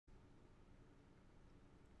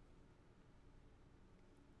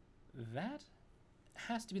That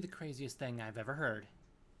has to be the craziest thing I've ever heard,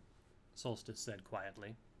 Solstice said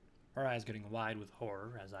quietly, her eyes getting wide with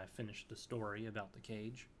horror as I finished the story about the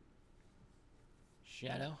cage.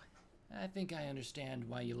 Shadow, I think I understand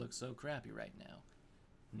why you look so crappy right now.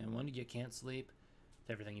 No wonder you can't sleep, with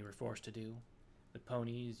everything you were forced to do, the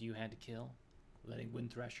ponies you had to kill, letting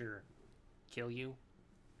Windthresher kill you.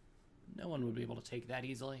 No one would be able to take that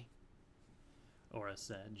easily, Aura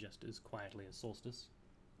said just as quietly as Solstice.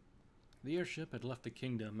 The airship had left the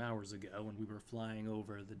kingdom hours ago and we were flying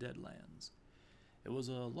over the Deadlands. It was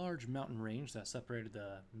a large mountain range that separated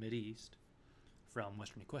the Mid-East from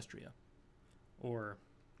western Equestria. Or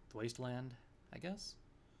the Wasteland, I guess?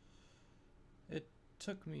 It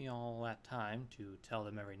took me all that time to tell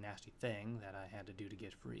them every nasty thing that I had to do to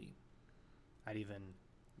get free. I'd even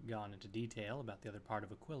gone into detail about the other part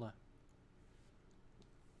of Aquila.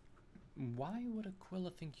 Why would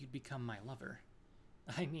Aquila think you'd become my lover?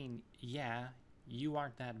 I mean, yeah, you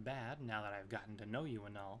aren't that bad now that I've gotten to know you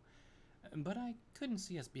and all, but I couldn't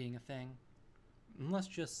see us being a thing. Let's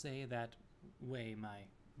just say that way my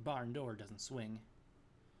barn door doesn't swing,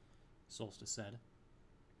 Solstice said.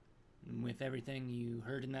 With everything you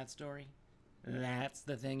heard in that story, that's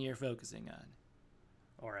the thing you're focusing on,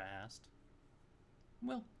 Aura asked.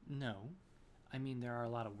 Well, no. I mean, there are a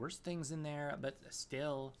lot of worse things in there, but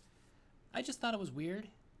still, I just thought it was weird,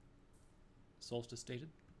 Solstice stated.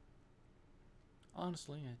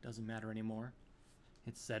 Honestly, it doesn't matter anymore.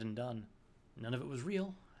 It's said and done. None of it was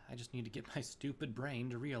real. I just need to get my stupid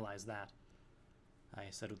brain to realize that, I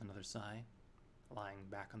said with another sigh, lying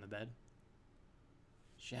back on the bed.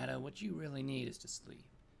 Shadow, what you really need is to sleep.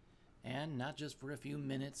 And not just for a few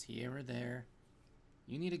minutes here or there.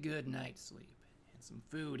 You need a good night's sleep and some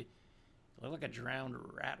food. You look like a drowned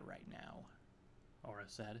rat right now, Aura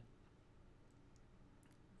said.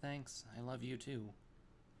 Thanks, I love you too,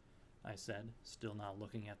 I said, still not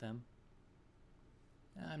looking at them.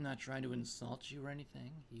 I'm not trying to insult you or anything.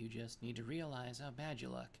 You just need to realize how bad you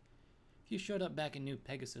look. If you showed up back in New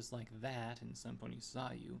Pegasus like that and some ponies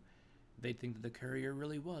saw you, they'd think that the courier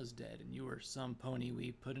really was dead and you were some pony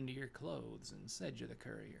we put into your clothes and said you're the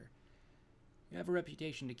courier. You have a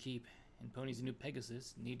reputation to keep, and ponies in New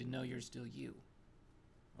Pegasus need to know you're still you,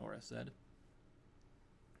 Aura said.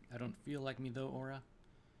 I don't feel like me though, Aura.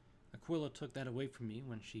 Aquila took that away from me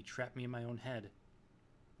when she trapped me in my own head,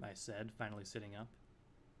 I said, finally sitting up.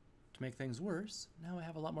 To make things worse, now I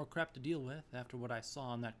have a lot more crap to deal with after what I saw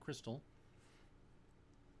on that crystal.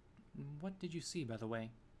 What did you see, by the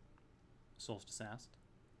way? Solstice asked.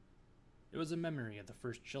 It was a memory of the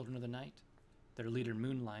first children of the night. Their leader,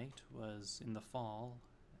 Moonlight, was in the fall.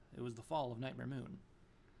 It was the fall of Nightmare Moon.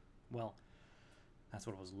 Well, that's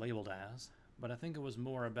what it was labeled as, but I think it was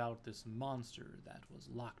more about this monster that was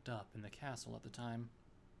locked up in the castle at the time,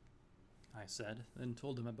 I said, then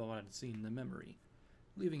told him about what I'd seen in the memory,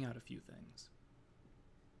 leaving out a few things.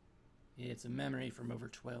 It's a memory from over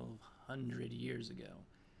 1,200 years ago,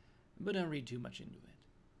 but don't read too much into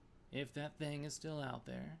it. If that thing is still out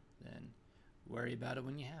there, then worry about it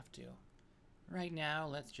when you have to. Right now,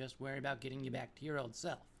 let's just worry about getting you back to your old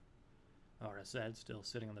self, Aura said, still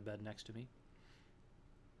sitting on the bed next to me.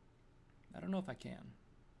 I don't know if I can,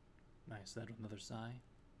 I said with another sigh.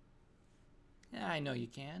 I know you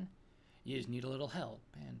can. You just need a little help,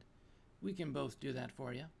 and we can both do that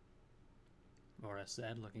for you, Aura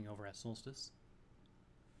said, looking over at Solstice.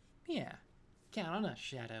 Yeah, count on us,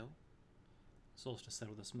 Shadow, Solstice said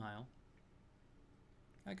with a smile.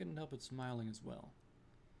 I couldn't help but smiling as well.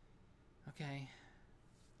 Okay,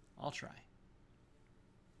 I'll try.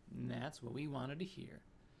 That's what we wanted to hear.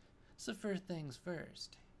 So first things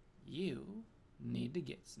first, you need to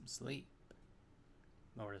get some sleep,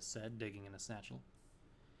 Aura said, digging in a satchel.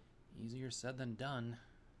 Easier said than done,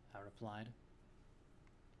 I replied.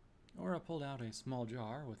 Aura pulled out a small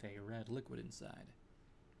jar with a red liquid inside.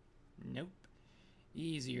 Nope.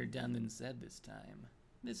 Easier done than said this time.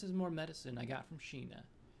 This is more medicine I got from Sheena.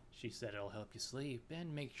 She said it'll help you sleep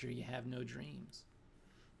and make sure you have no dreams.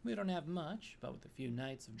 We don't have much, but with a few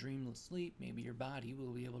nights of dreamless sleep, maybe your body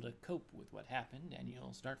will be able to cope with what happened and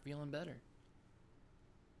you'll start feeling better.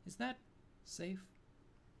 Is that safe?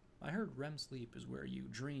 I heard REM sleep is where you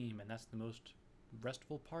dream and that's the most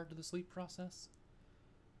restful part of the sleep process,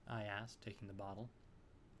 I asked, taking the bottle.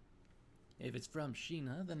 If it's from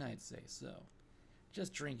Sheena, then I'd say so.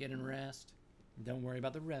 Just drink it and rest. Don't worry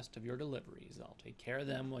about the rest of your deliveries. I'll take care of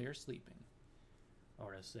them while you're sleeping,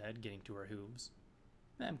 Aura said, getting to her hooves.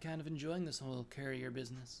 I'm kind of enjoying this whole courier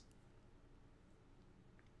business.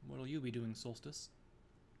 What'll you be doing, Solstice?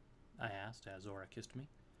 I asked as Aura kissed me,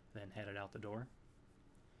 then headed out the door.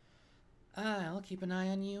 I'll keep an eye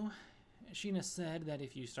on you. Sheena said that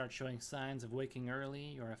if you start showing signs of waking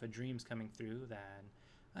early, or if a dream's coming through, then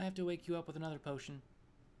I have to wake you up with another potion,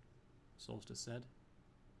 Solstice said.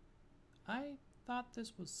 I thought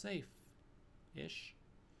this was safe-ish.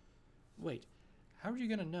 Wait, how are you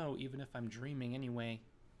gonna know even if I'm dreaming anyway?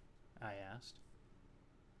 I asked.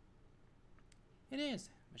 It is,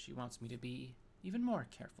 but she wants me to be even more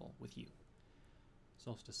careful with you,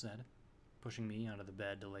 Solstice said, pushing me onto the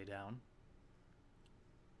bed to lay down.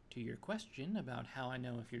 To your question about how I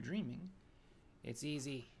know if you're dreaming, it's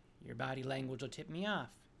easy. Your body language will tip me off.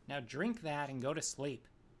 Now drink that and go to sleep.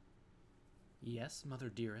 Yes, mother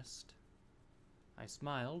dearest. I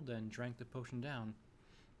smiled and drank the potion down.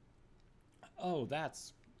 Oh,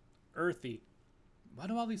 that's earthy. Why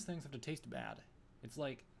do all these things have to taste bad? It's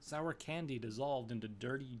like sour candy dissolved into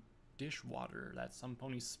dirty dishwater that some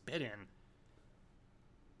pony spit in.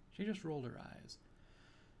 She just rolled her eyes.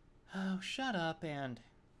 Oh, shut up, and...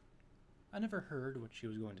 I never heard what she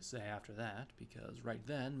was going to say after that, because right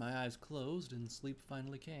then my eyes closed and sleep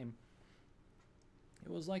finally came. It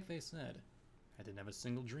was like they said. I didn't have a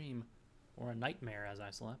single dream, or a nightmare as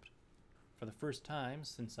I slept. For the first time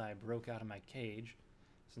since I broke out of my cage,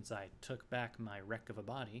 since I took back my wreck of a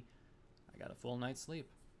body, I got a full night's sleep.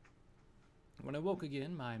 When I woke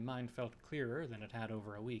again, my mind felt clearer than it had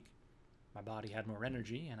over a week. My body had more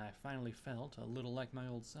energy, and I finally felt a little like my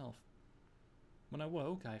old self. When I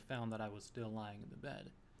woke, I found that I was still lying in the bed.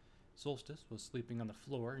 Solstice was sleeping on the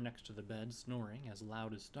floor next to the bed, snoring as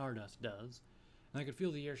loud as Stardust does, and I could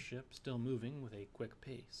feel the airship still moving with a quick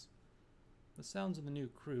pace. The sounds of the new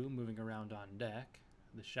crew moving around on deck,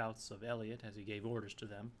 the shouts of Elliot as he gave orders to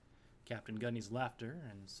them, Captain Gunny's laughter,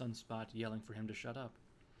 and Sunspot yelling for him to shut up.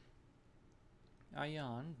 I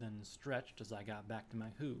yawned, then stretched as I got back to my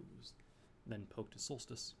hooves, then poked at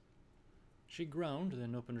Solstice. She groaned,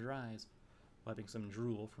 then opened her eyes, wiping some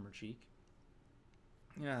drool from her cheek.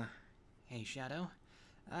 Hey, Shadow.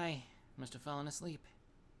 I must have fallen asleep.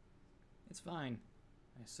 It's fine,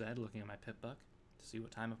 I said, looking at my pip buck to see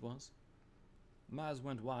what time it was. My eyes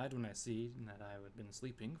went wide when I seen that I had been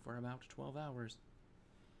sleeping for about 12 hours.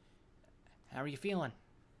 How are you feeling?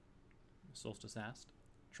 Solstice asked,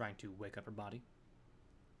 trying to wake up her body.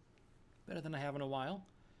 Better than I have in a while.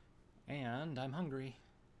 And I'm hungry,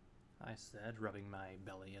 I said, rubbing my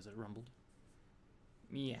belly as it rumbled.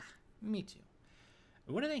 Yeah, me too.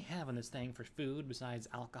 What do they have on this thing for food besides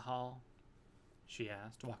alcohol? She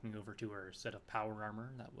asked, walking over to her set of power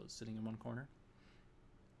armor that was sitting in one corner.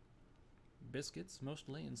 Biscuits,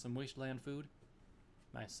 mostly, and some wasteland food,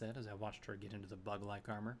 I said as I watched her get into the bug-like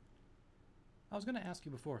armor. I was going to ask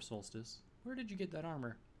you before, Solstice, where did you get that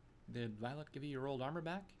armor? Did Violet give you your old armor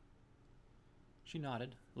back? She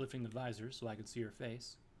nodded, lifting the visor so I could see her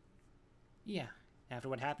face. Yeah, after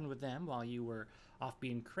what happened with them while you were off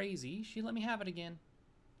being crazy, she let me have it again.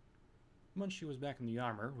 Once she was back in the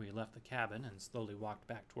armor, we left the cabin and slowly walked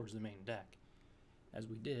back towards the main deck. As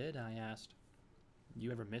we did, I asked,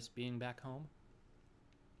 "You ever miss being back home?"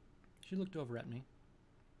 She looked over at me.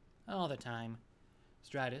 All the time.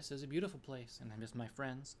 Stardust is a beautiful place, and I miss my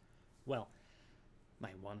friends. Well,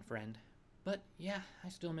 my one friend. But yeah, I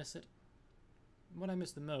still miss it. What I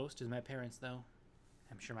miss the most is my parents, though.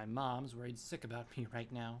 I'm sure my mom's worried sick about me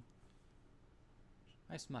right now.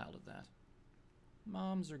 I smiled at that.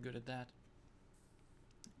 Moms are good at that.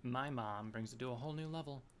 My mom brings it to a whole new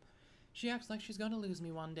level. She acts like she's going to lose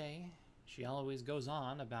me one day. She always goes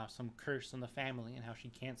on about some curse on the family and how she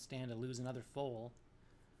can't stand to lose another foal,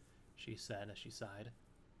 she said as she sighed.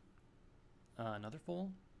 Another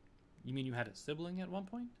foal? You mean you had a sibling at one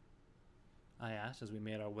point? I asked as we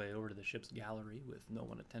made our way over to the ship's gallery with no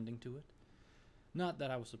one attending to it. Not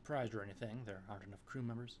that I was surprised or anything, there aren't enough crew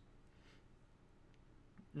members.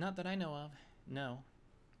 Not that I know of, no.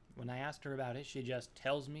 When I asked her about it, she just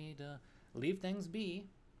tells me to leave things be.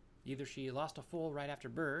 Either she lost a foal right after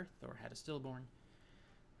birth, or had a stillborn.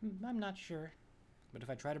 I'm not sure, but if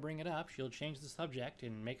I try to bring it up, she'll change the subject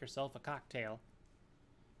and make herself a cocktail,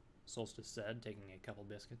 Solstice said, taking a couple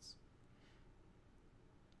biscuits.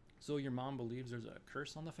 So your mom believes there's a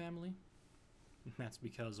curse on the family? That's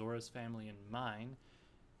because Aura's family and mine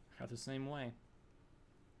are the same way.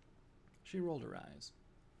 She rolled her eyes.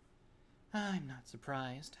 I'm not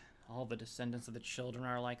surprised. All the descendants of the children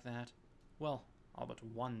are like that. Well, all but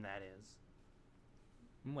one, that is.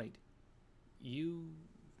 Wait, you've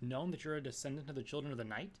known that you're a descendant of the children of the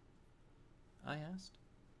night? I asked.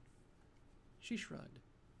 She shrugged.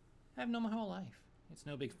 I've known my whole life. It's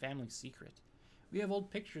no big family secret. We have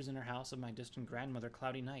old pictures in our house of my distant grandmother,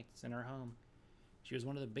 Cloudy Nights, in our home. She was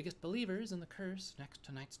one of the biggest believers in the curse, next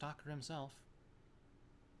to Night Stalker himself.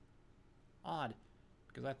 Odd,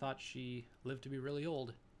 because I thought she lived to be really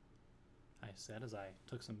old, I said as I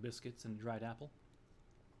took some biscuits and a dried apple.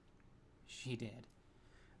 She did,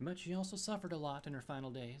 but she also suffered a lot in her final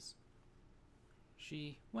days.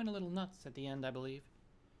 She went a little nuts at the end, I believe.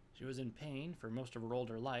 She was in pain for most of her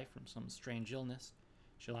older life from some strange illness.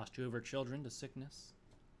 She lost 2 of her children to sickness,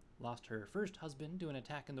 lost her first husband to an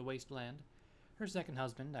attack in the wasteland, her second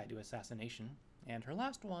husband died to assassination, and her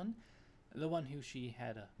last one, the one who she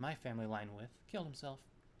had my family line with, killed himself.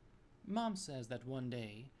 Mom says that one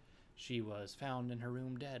day she was found in her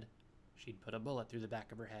room dead. She'd put a bullet through the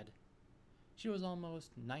back of her head. She was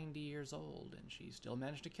almost 90 years old, and she still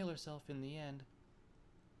managed to kill herself in the end,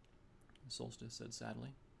 Solstice said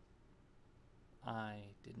sadly. I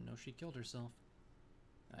didn't know she killed herself,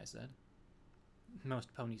 I said.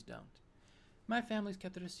 Most ponies don't. My family's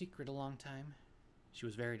kept it a secret a long time. She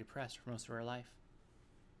was very depressed for most of her life,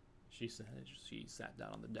 she said as she sat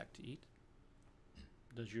down on the deck to eat.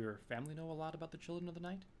 Does your family know a lot about the Children of the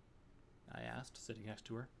Night? I asked, sitting next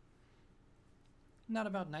to her. Not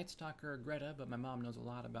about Nightstalker or Greta, but my mom knows a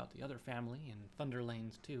lot about the other family and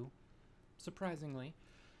Thunderlanes too. Surprisingly,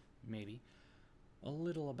 maybe, a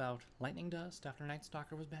little about Lightning Dust after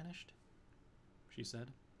Nightstalker was banished, she said.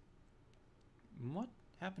 What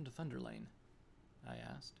happened to Thunderlane? I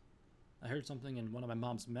asked. I heard something in one of my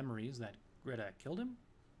mom's memories that Greta killed him?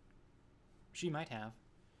 She might have.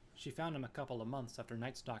 She found him a couple of months after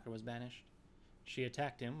Nightstalker was banished. She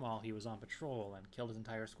attacked him while he was on patrol and killed his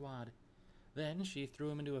entire squad. Then she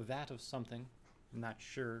threw him into a vat of something. I'm not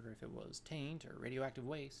sure if it was taint or radioactive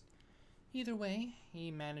waste. Either way,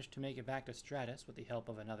 he managed to make it back to Stardust with the help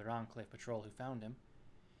of another Enclave patrol who found him.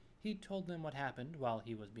 He told them what happened while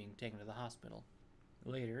he was being taken to the hospital.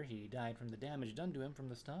 Later, he died from the damage done to him from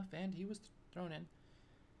the stuff, and he was thrown in.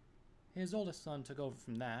 His oldest son took over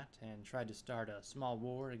from that and tried to start a small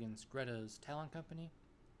war against Greta's talent company,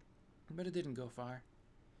 but it didn't go far.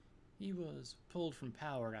 He was pulled from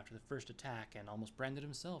power after the first attack and almost branded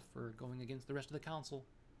himself for going against the rest of the council,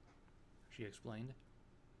 she explained.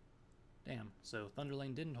 Damn, so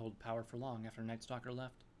Thunderlane didn't hold power for long after Nightstalker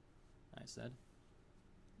left, I said.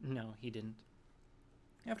 No, he didn't.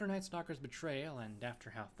 After Nightstalker's betrayal and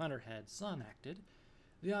after how Thunderhead's son acted,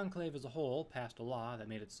 the Enclave as a whole passed a law that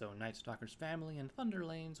made it so Nightstalker's family and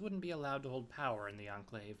Thunderlanes wouldn't be allowed to hold power in the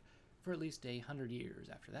Enclave for at least 100 years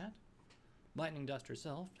after that. Lightning Dust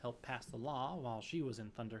herself helped pass the law while she was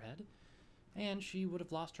in Thunderhead, and she would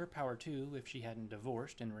have lost her power too if she hadn't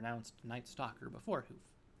divorced and renounced Nightstalker before Hoof,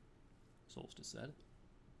 Solstice said.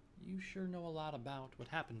 You sure know a lot about what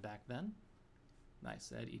happened back then, I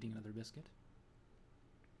said, eating another biscuit.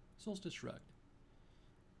 Solstice shrugged.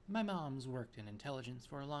 My mom's worked in intelligence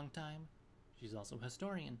for a long time. She's also a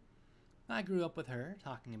historian. I grew up with her,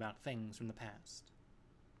 talking about things from the past.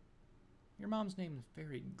 Your mom's name's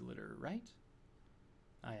Fairy Glitter, right?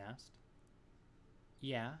 I asked.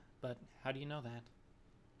 Yeah, but how do you know that?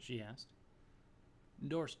 She asked.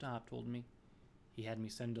 Doorstop told me. He had me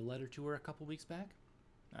send a letter to her a couple weeks back,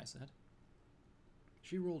 I said.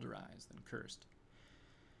 She rolled her eyes, then cursed.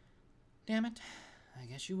 Damn it, I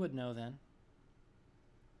guess you would know then.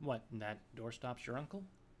 What, that Doorstop's your uncle?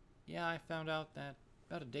 Yeah, I found out that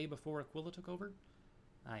about a day before Aquila took over.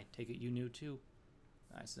 I take it you knew too,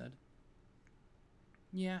 I said.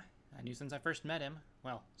 Yeah, I knew since I first met him.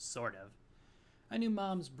 Well, sort of. I knew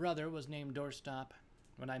Mom's brother was named Doorstop.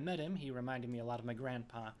 When I met him, he reminded me a lot of my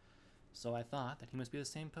grandpa, so I thought that he must be the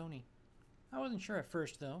same pony. I wasn't sure at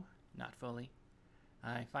first, though. Not fully.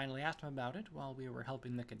 I finally asked him about it while we were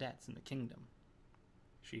helping the cadets in the kingdom,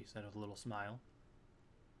 she said with a little smile.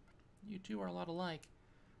 You two are a lot alike.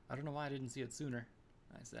 I don't know why I didn't see it sooner,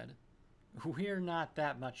 I said. We're not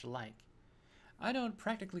that much alike. I don't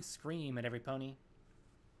practically scream at every pony,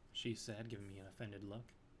 she said, giving me an offended look.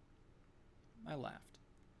 I laughed.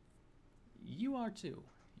 You are too.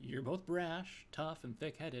 You're both brash, tough, and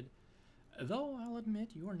thick-headed, though I'll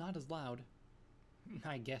admit you are not as loud.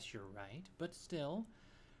 I guess you're right, but still,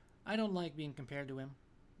 I don't like being compared to him.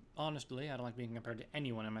 Honestly, I don't like being compared to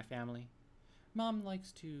anyone in my family. Mom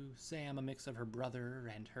likes to say I'm a mix of her brother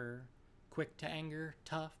and her, quick to anger,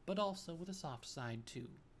 tough, but also with a soft side too,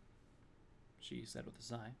 she said with a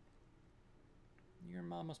sigh. Your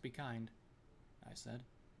mom must be kind, I said.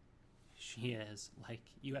 She is, like,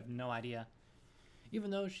 you have no idea.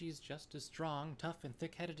 Even though she's just as strong, tough, and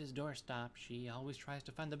thick-headed as Doorstop, she always tries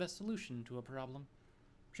to find the best solution to a problem.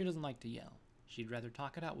 She doesn't like to yell. She'd rather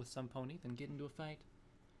talk it out with some pony than get into a fight.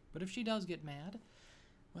 But if she does get mad,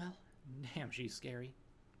 well, damn, she's scary.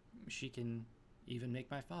 She can even make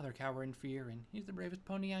my father cower in fear, and he's the bravest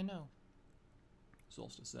pony I know,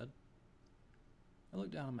 Solstice said. I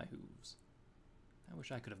looked down at my hooves. I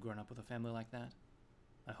wish I could have grown up with a family like that.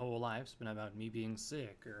 My whole life's been about me being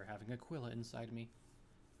sick or having Aquila inside me.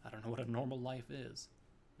 I don't know what a normal life is.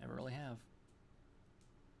 Never really have.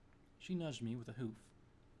 She nudged me with a hoof.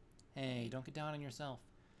 Hey, don't get down on yourself.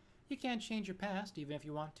 You can't change your past even if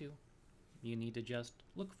you want to. You need to just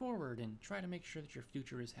look forward and try to make sure that your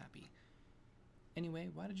future is happy. Anyway,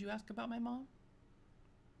 why did you ask about my mom?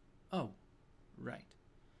 Oh, right,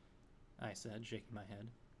 I said, shaking my head.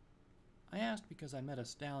 I asked because I met a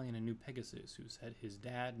stallion in New Pegasus who said his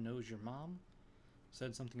dad knows your mom.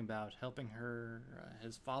 Said something about helping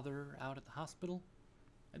his father out at the hospital.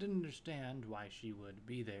 I didn't understand why she would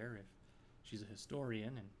be there if she's a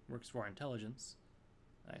historian and works for intelligence,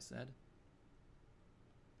 I said.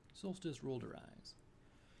 Solstice rolled her eyes.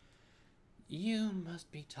 You must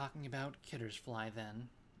be talking about Kittersfly then.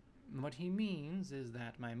 What he means is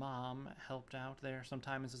that my mom helped out there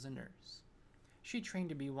sometimes as a nurse. She trained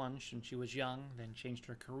to be one when she was young, then changed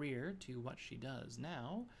her career to what she does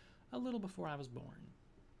now, a little before I was born.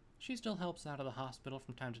 She still helps out of the hospital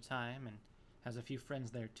from time to time and has a few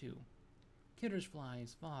friends there too.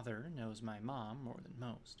 Kittersfly's father knows my mom more than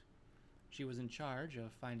most. She was in charge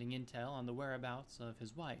of finding intel on the whereabouts of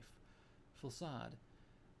his wife, Fulsad,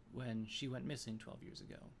 when she went missing 12 years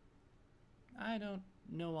ago. I don't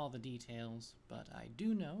know all the details, but I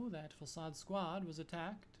do know that Fulsad's squad was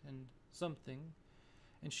attacked and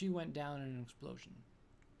she went down in an explosion.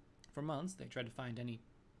 For months, they tried to find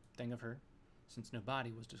anything of her, since no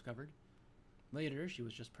body was discovered. Later, she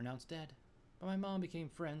was just pronounced dead, but my mom became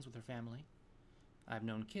friends with her family. I've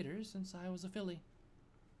known Kitters since I was a filly.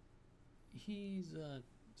 He's a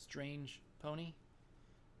strange pony,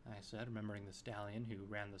 I said, remembering the stallion who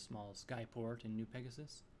ran the small skyport in New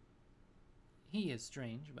Pegasus. He is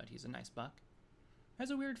strange, but he's a nice buck. Has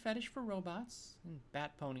a weird fetish for robots and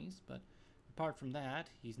bat ponies, but apart from that,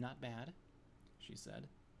 he's not bad, she said.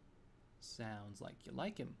 Sounds like you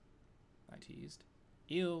like him, I teased.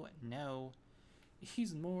 Ew, no.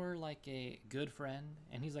 He's more like a good friend,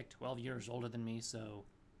 and he's like 12 years older than me, so...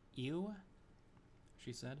 Ew,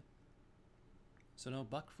 she said. So no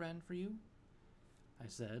buck friend for you? I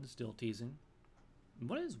said, still teasing.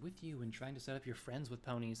 What is with you in trying to set up your friends with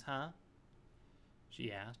ponies, huh?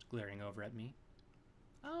 She asked, glaring over at me.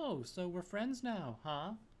 Oh, so we're friends now,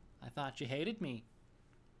 huh? I thought you hated me.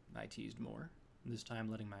 I teased more, this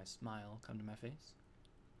time letting my smile come to my face.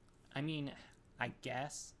 I mean, I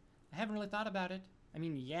guess. I haven't really thought about it. I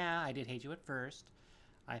mean, yeah, I did hate you at first.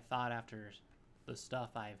 I thought after the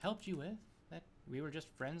stuff I've helped you with that we were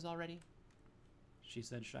just friends already, she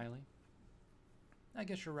said shyly. I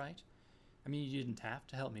guess you're right. I mean, you didn't have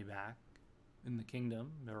to help me back in the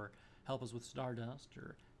kingdom, or help us with Stardust,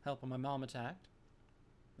 or help when my mom attacked,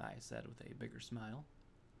 I said with a bigger smile.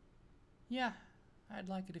 Yeah, I'd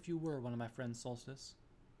like it if you were one of my friends, Solstice.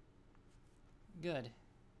 Good,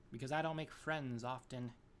 because I don't make friends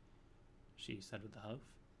often, she said with a huff.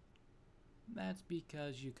 That's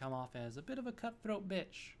because you come off as a bit of a cutthroat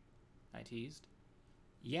bitch, I teased.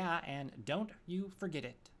 Yeah, and don't you forget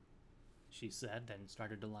it, she said, then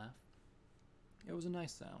started to laugh. It was a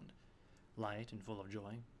nice sound, light and full of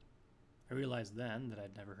joy. I realized then that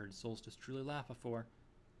I'd never heard Solstice truly laugh before.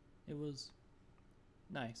 It was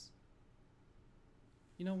nice.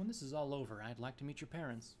 You know, when this is all over, I'd like to meet your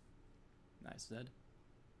parents, I said.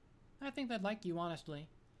 I think they'd like you, honestly.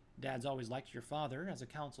 Dad's always liked your father as a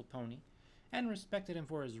council pony, and respected him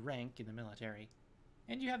for his rank in the military.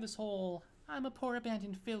 And you have this whole, I'm a poor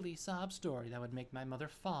abandoned filly sob story that would make my mother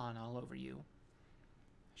fawn all over you,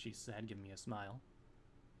 she said, giving me a smile.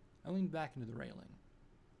 I leaned back into the railing.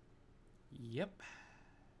 Yep,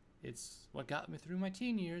 it's what got me through my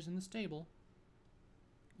teen years in the stable.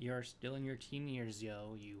 You're still in your teen years,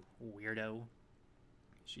 yo, you weirdo,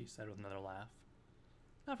 she said with another laugh.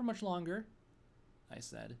 Not for much longer, I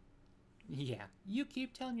said. Yeah, you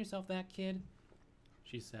keep telling yourself that, kid,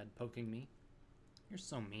 she said, poking me. You're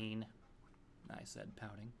so mean, I said,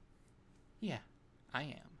 pouting. Yeah, I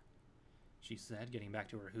am, she said, getting back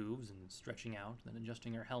to her hooves and stretching out, then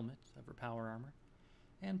adjusting her helmet of her power armor,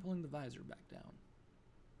 and pulling the visor back down.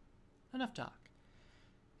 Enough talk.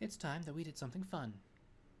 It's time that we did something fun.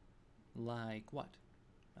 Like what?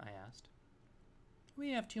 I asked.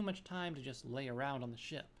 We have too much time to just lay around on the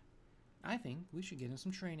ship. I think we should get in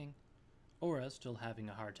some training. Aura's still having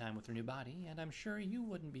a hard time with her new body, and I'm sure you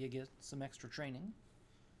wouldn't be against some extra training,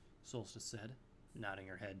 Solstice said, nodding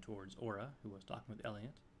her head towards Aura, who was talking with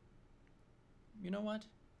Elliot. You know what?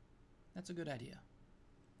 That's a good idea,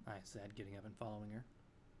 I said, getting up and following her.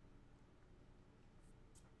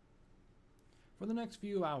 For the next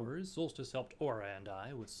few hours, Solstice helped Aura and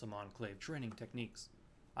I with some Enclave training techniques.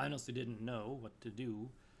 I honestly didn't know what to do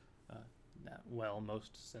that well,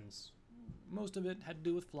 since most of it had to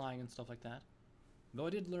do with flying and stuff like that. Though I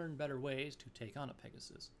did learn better ways to take on a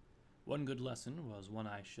Pegasus. One good lesson was one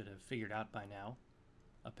I should have figured out by now.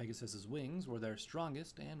 A Pegasus's wings were their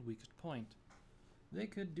strongest and weakest point. They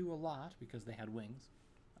could do a lot because they had wings,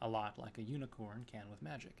 a lot like a unicorn can with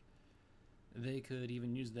magic. They could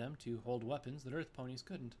even use them to hold weapons that earth ponies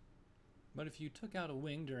couldn't. But if you took out a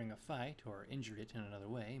wing during a fight or injured it in another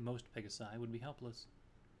way, most Pegasi would be helpless.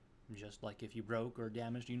 Just like if you broke or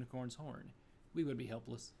damaged a unicorn's horn, we would be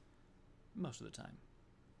helpless. Most of the time.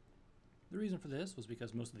 The reason for this was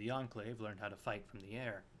because most of the Enclave learned how to fight from the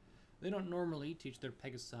air. They don't normally teach their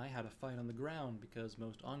Pegasi how to fight on the ground because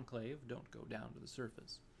most Enclave don't go down to the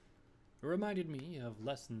surface. It reminded me of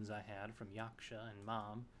lessons I had from Yaksha and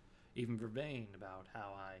Mom, even Vervain, about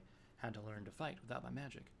how I had to learn to fight without my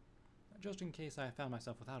magic, just in case I found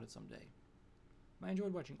myself without it someday. I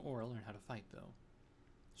enjoyed watching Aura learn how to fight, though.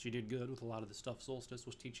 She did good with a lot of the stuff Solstice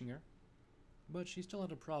was teaching her, but she still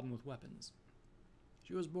had a problem with weapons.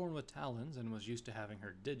 She was born with talons and was used to having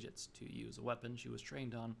her digits to use a weapon she was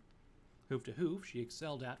trained on. Hoof to hoof she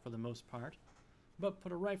excelled at for the most part, but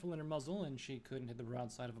put a rifle in her muzzle and she couldn't hit the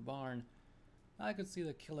broadside of a barn. I could see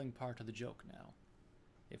the killing part of the joke now.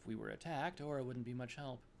 If we were attacked, Aura wouldn't be much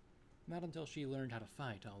help. Not until she learned how to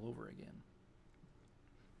fight all over again.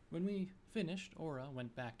 When we finished, Aura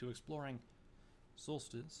went back to exploring.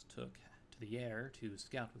 Solstice took to the air to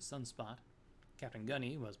scout with Sunspot. Captain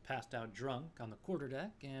Gunny was passed out drunk on the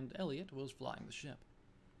quarterdeck, and Elliot was flying the ship.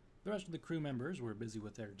 The rest of the crew members were busy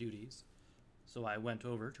with their duties, so I went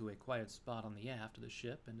over to a quiet spot on the aft of the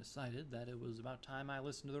ship and decided that it was about time I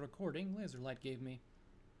listened to the recording Laserlight gave me.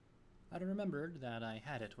 I remembered that I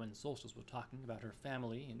had it when Solstice was talking about her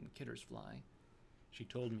family in Kitter's Fly. She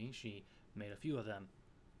told me she made a few of them,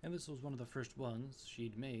 and this was one of the first ones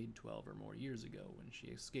she'd made 12 or more years ago when she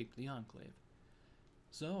escaped the Enclave.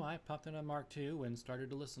 So I popped in a Mark II and started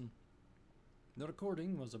to listen. The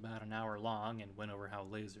recording was about an hour long and went over how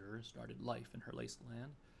Laser started life in her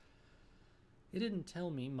wasteland. It didn't tell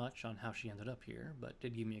me much on how she ended up here, but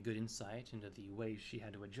did give me a good insight into the ways she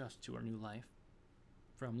had to adjust to her new life.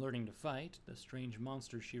 From learning to fight, the strange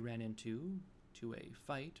monster she ran into, to a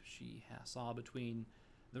fight she saw between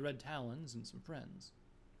the Red Talons and some friends.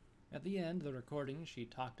 At the end of the recording, she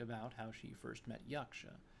talked about how she first met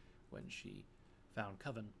Yaksha when she found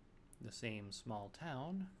Coven, the same small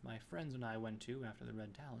town my friends and I went to after the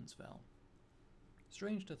Red Talons fell.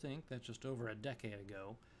 Strange to think that just over a decade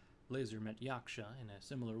ago, Laser met Yaksha in a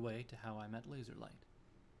similar way to how I met Laserlight.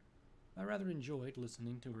 I rather enjoyed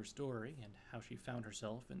listening to her story and how she found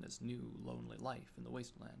herself in this new, lonely life in the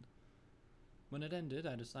wasteland. When it ended,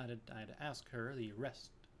 I decided I'd ask her the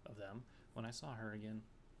rest of them when I saw her again.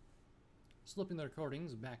 Slipping the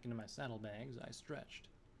recordings back into my saddlebags, I stretched.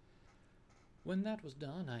 When that was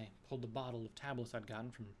done, I pulled the bottle of tablets I'd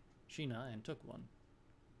gotten from Sheena and took one.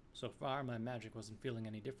 So far, my magic wasn't feeling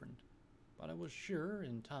any different, but I was sure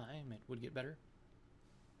in time it would get better.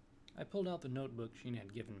 I pulled out the notebook Sheena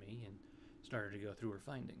had given me and started to go through her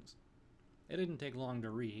findings. It didn't take long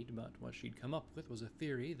to read, but what she'd come up with was a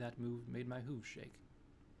theory that made my hooves shake.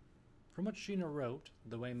 From what Sheena wrote,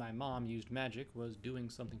 the way my mom used magic was doing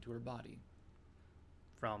something to her body.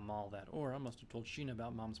 From all that Aura must have told Sheena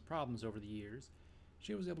about Mom's problems over the years,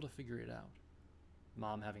 she was able to figure it out.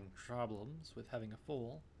 Mom having problems with having a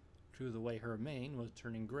foal, to the way her mane was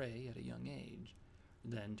turning gray at a young age,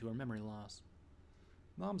 then to her memory loss.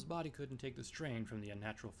 Mom's body couldn't take the strain from the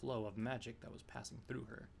unnatural flow of magic that was passing through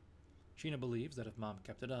her. Sheena believes that if Mom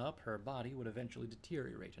kept it up, her body would eventually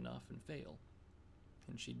deteriorate enough and fail,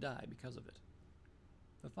 and she'd die because of it.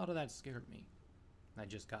 The thought of that scared me. I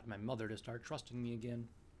just got my mother to start trusting me again.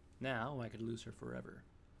 Now I could lose her forever,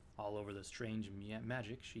 all over the strange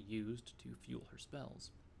magic she used to fuel her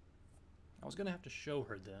spells. I was going to have to show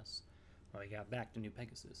her this when we got back to New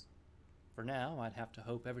Pegasus. For now, I'd have to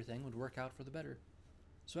hope everything would work out for the better.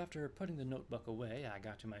 So after putting the notebook away, I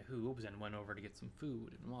got to my hooves and went over to get some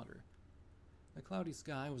food and water. The cloudy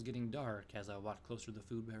sky was getting dark as I walked closer to the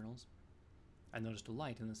food barrels. I noticed a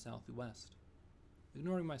light in the southwest.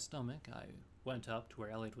 Ignoring my stomach, I went up to where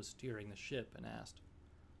Elliot was steering the ship and asked,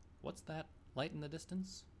 "What's that light in the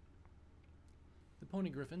distance?" The pony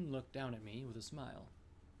griffin looked down at me with a smile.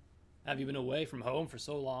 "Have you been away from home for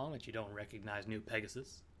so long that you don't recognize New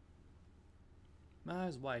Pegasus?" My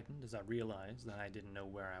eyes widened as I realized that I didn't know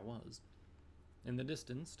where I was. In the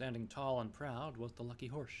distance, standing tall and proud, was the Lucky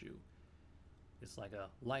Horseshoe. It's like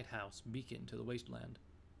a lighthouse beacon to the wasteland.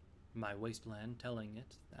 My wasteland telling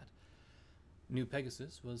it that New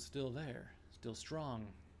Pegasus was still there, still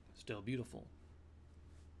strong, still beautiful.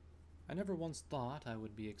 I never once thought I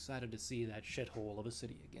would be excited to see that shithole of a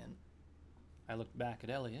city again. I looked back at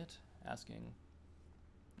Elliot, asking,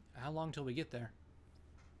 "How long till we get there?"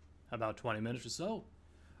 "About 20 minutes or so.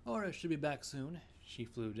 Aura should be back soon. She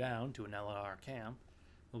flew down to an LR camp.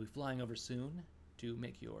 We'll be flying over soon to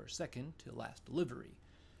make your second to last delivery.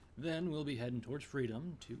 Then we'll be heading towards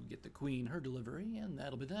Freedom to get the Queen her delivery, and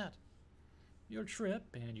that'll be that. Your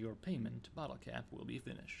trip and your payment to Bottle Cap will be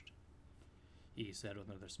finished," he said with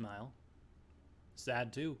another smile.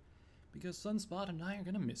 "Sad too, because Sunspot and I are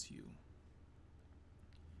going to miss you."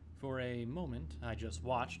 For a moment, I just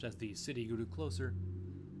watched as the city grew closer,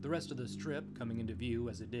 the rest of the strip coming into view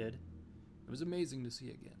as it did. It was amazing to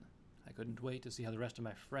see again. I couldn't wait to see how the rest of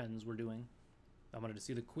my friends were doing. I wanted to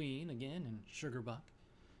see the Queen again and Sugarbuck,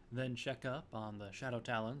 then check up on the Shadow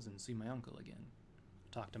Talons and see my uncle again.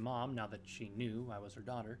 Talk to Mom now that she knew I was her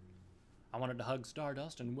daughter. I wanted to hug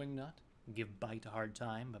Stardust and Wingnut, give Bite a hard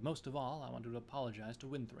time, but most of all, I wanted to apologize to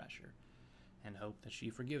Windthrasher and hope that she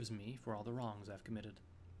forgives me for all the wrongs I've committed.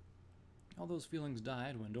 All those feelings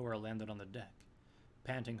died when Dora landed on the deck,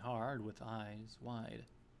 panting hard with eyes wide.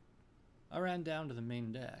 I ran down to the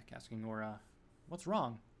main deck, asking Aura, "What's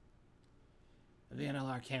wrong?" "The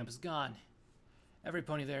NLR camp is gone. Every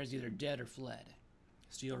pony there is either dead or fled.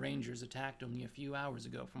 Steel Rangers attacked only a few hours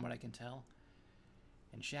ago, from what I can tell.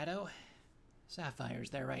 And Shadow,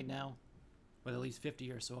 Sapphire's there right now, with at least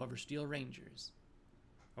 50 or so of her Steel Rangers,"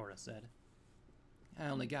 Aura said. "I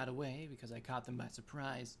only got away because I caught them by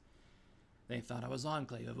surprise. They thought I was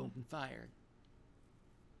Enclave of open fire."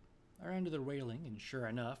 I ran to the railing, and sure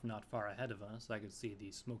enough, not far ahead of us, I could see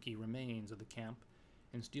the smoky remains of the camp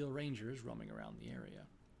and Steel Rangers roaming around the area.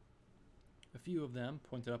 A few of them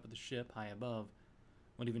pointed up at the ship high above.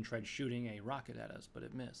 One even tried shooting a rocket at us, but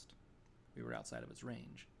it missed. We were outside of its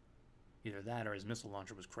range. Either that or his missile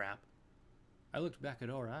launcher was crap. I looked back at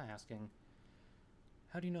Aura, asking,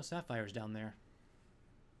 "How do you know Sapphire's down there?"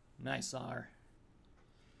 "I saw her.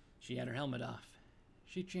 She had her helmet off.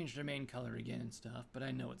 She changed her main color again and stuff, but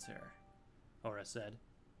I know it's her," Aura said.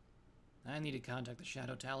 "I need to contact the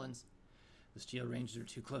Shadow Talons. The Steel Rangers are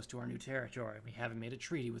too close to our new territory. We haven't made a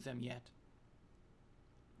treaty with them yet."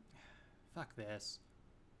 "Fuck this,"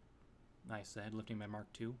 I said, lifting my Mark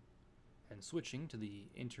II and switching to the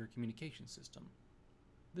intercommunication system.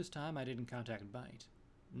 This time I didn't contact Bite.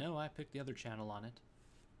 No, I picked the other channel on it.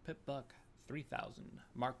 Pipbuck 3000,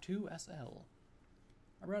 Mark II SL.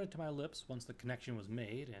 I brought it to my lips once the connection was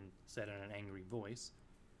made and said in an angry voice,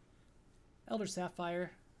 "Elder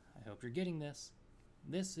Sapphire, I hope you're getting this.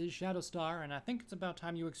 This is Shadowstar, and I think it's about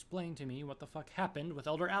time you explain to me what the fuck happened with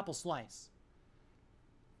Elder Appleslice."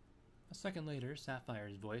 A second later,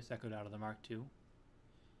 Sapphire's voice echoed out of the Mark II.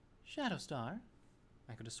 "Shadowstar?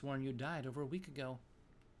 I could have sworn you died over a week ago.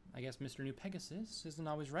 I guess Mr. New Pegasus isn't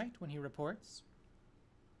always right when he reports."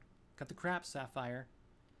 "Cut the crap, Sapphire.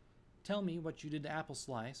 Tell me what you did to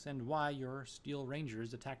Appleslice and why your Steel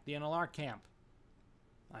Rangers attacked the NLR camp,"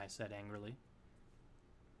 I said angrily.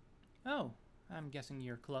 "Oh, I'm guessing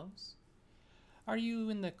you're close. Are you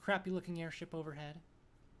in the crappy-looking airship overhead?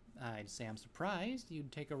 I'd say I'm surprised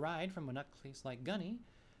you'd take a ride from a nutcase like Gunny,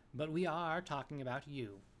 but we are talking about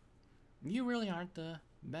you. You really aren't the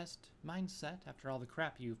best mindset after all the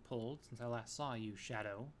crap you've pulled since I last saw you,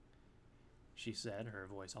 Shadow," she said, her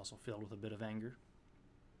voice also filled with a bit of anger.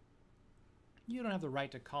 "You don't have the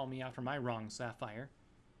right to call me out for my wrongs, Sapphire.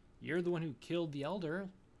 You're the one who killed the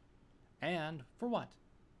Elder. And for what?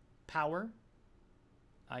 Power?"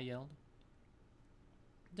 I yelled.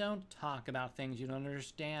 "Don't talk about things you don't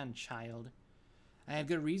understand, child. I had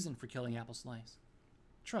good reason for killing Appleslice.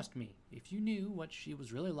 Trust me, if you knew what she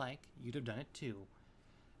was really like, you'd have done it too.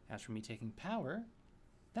 As for me taking power,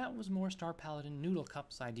 that was more Star Paladin Noodle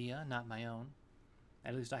Cup's idea, not my own.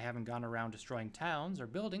 At least I haven't gone around destroying towns or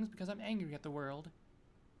buildings because I'm angry at the world,"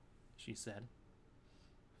 she said.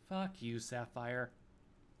 "Fuck you, Sapphire.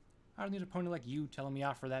 I don't need a pony like you telling me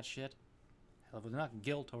off for that shit. Hell, it was not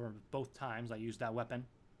guilt over both times I used that weapon,"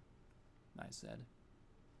 I said.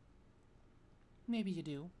 "Maybe you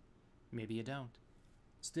do. Maybe you don't.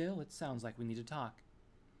 Still, it sounds like we need to talk.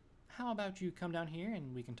 How about you come down here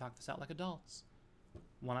and we can talk this out like adults?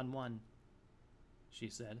 One-on-one," she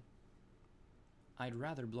said. "I'd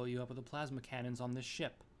rather blow you up with the plasma cannons on this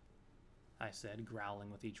ship," I said,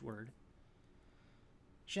 growling with each word.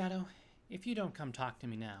 "Shadow, if you don't come talk to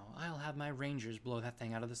me now, I'll have my Rangers blow that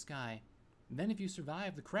thing out of the sky. Then if you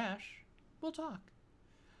survive the crash, we'll talk.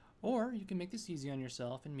 Or you can make this easy on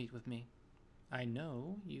yourself and meet with me. I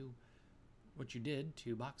know what you did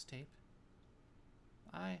to Box Tape.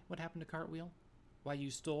 What happened to Cartwheel? Why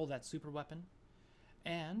you stole that super weapon.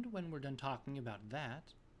 And when we're done talking about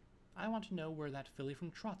that, I want to know where that filly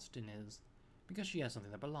from Trotston is, because she has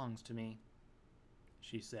something that belongs to me,"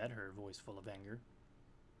 she said, her voice full of anger.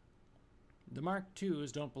 "The Mark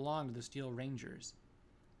IIs don't belong to the Steel Rangers.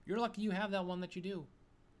 You're lucky you have that one that you do.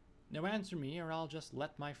 Now answer me, or I'll just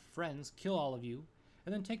let my friends kill all of you,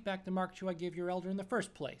 and then take back the Mark II I gave your elder in the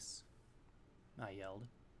first place," I yelled.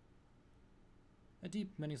 A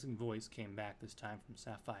deep, menacing voice came back this time from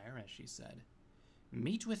Sapphire as she said,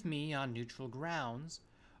 "Meet with me on neutral grounds,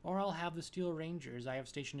 or I'll have the Steel Rangers I have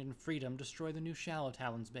stationed in Freedom destroy the new Shallow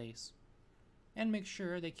Talons base. And make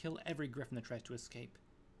sure they kill every Griffin that tries to escape.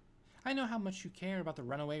 I know how much you care about the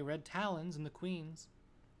runaway Red Talons and the Queens.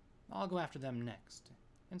 I'll go after them next,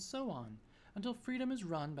 and so on, until Freedom is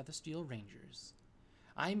run by the Steel Rangers.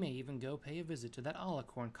 I may even go pay a visit to that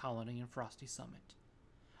Alicorn colony in Frosty Summit.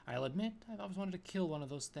 I'll admit I've always wanted to kill one of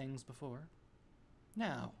those things before.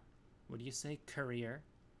 Now, what do you say, courier?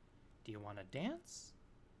 Do you want to dance,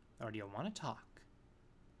 or do you want to talk?"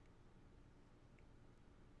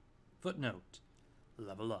 Footnote: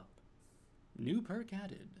 Level up. New perk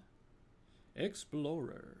added.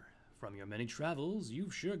 Explorer. From your many travels,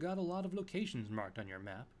 you've sure got a lot of locations marked on your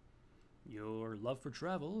map. Your love for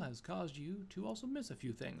travel has caused you to also miss a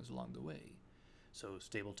few things along the way, so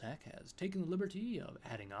Stable Tech has taken the liberty of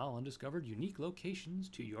adding all undiscovered unique locations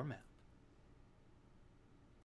to your map.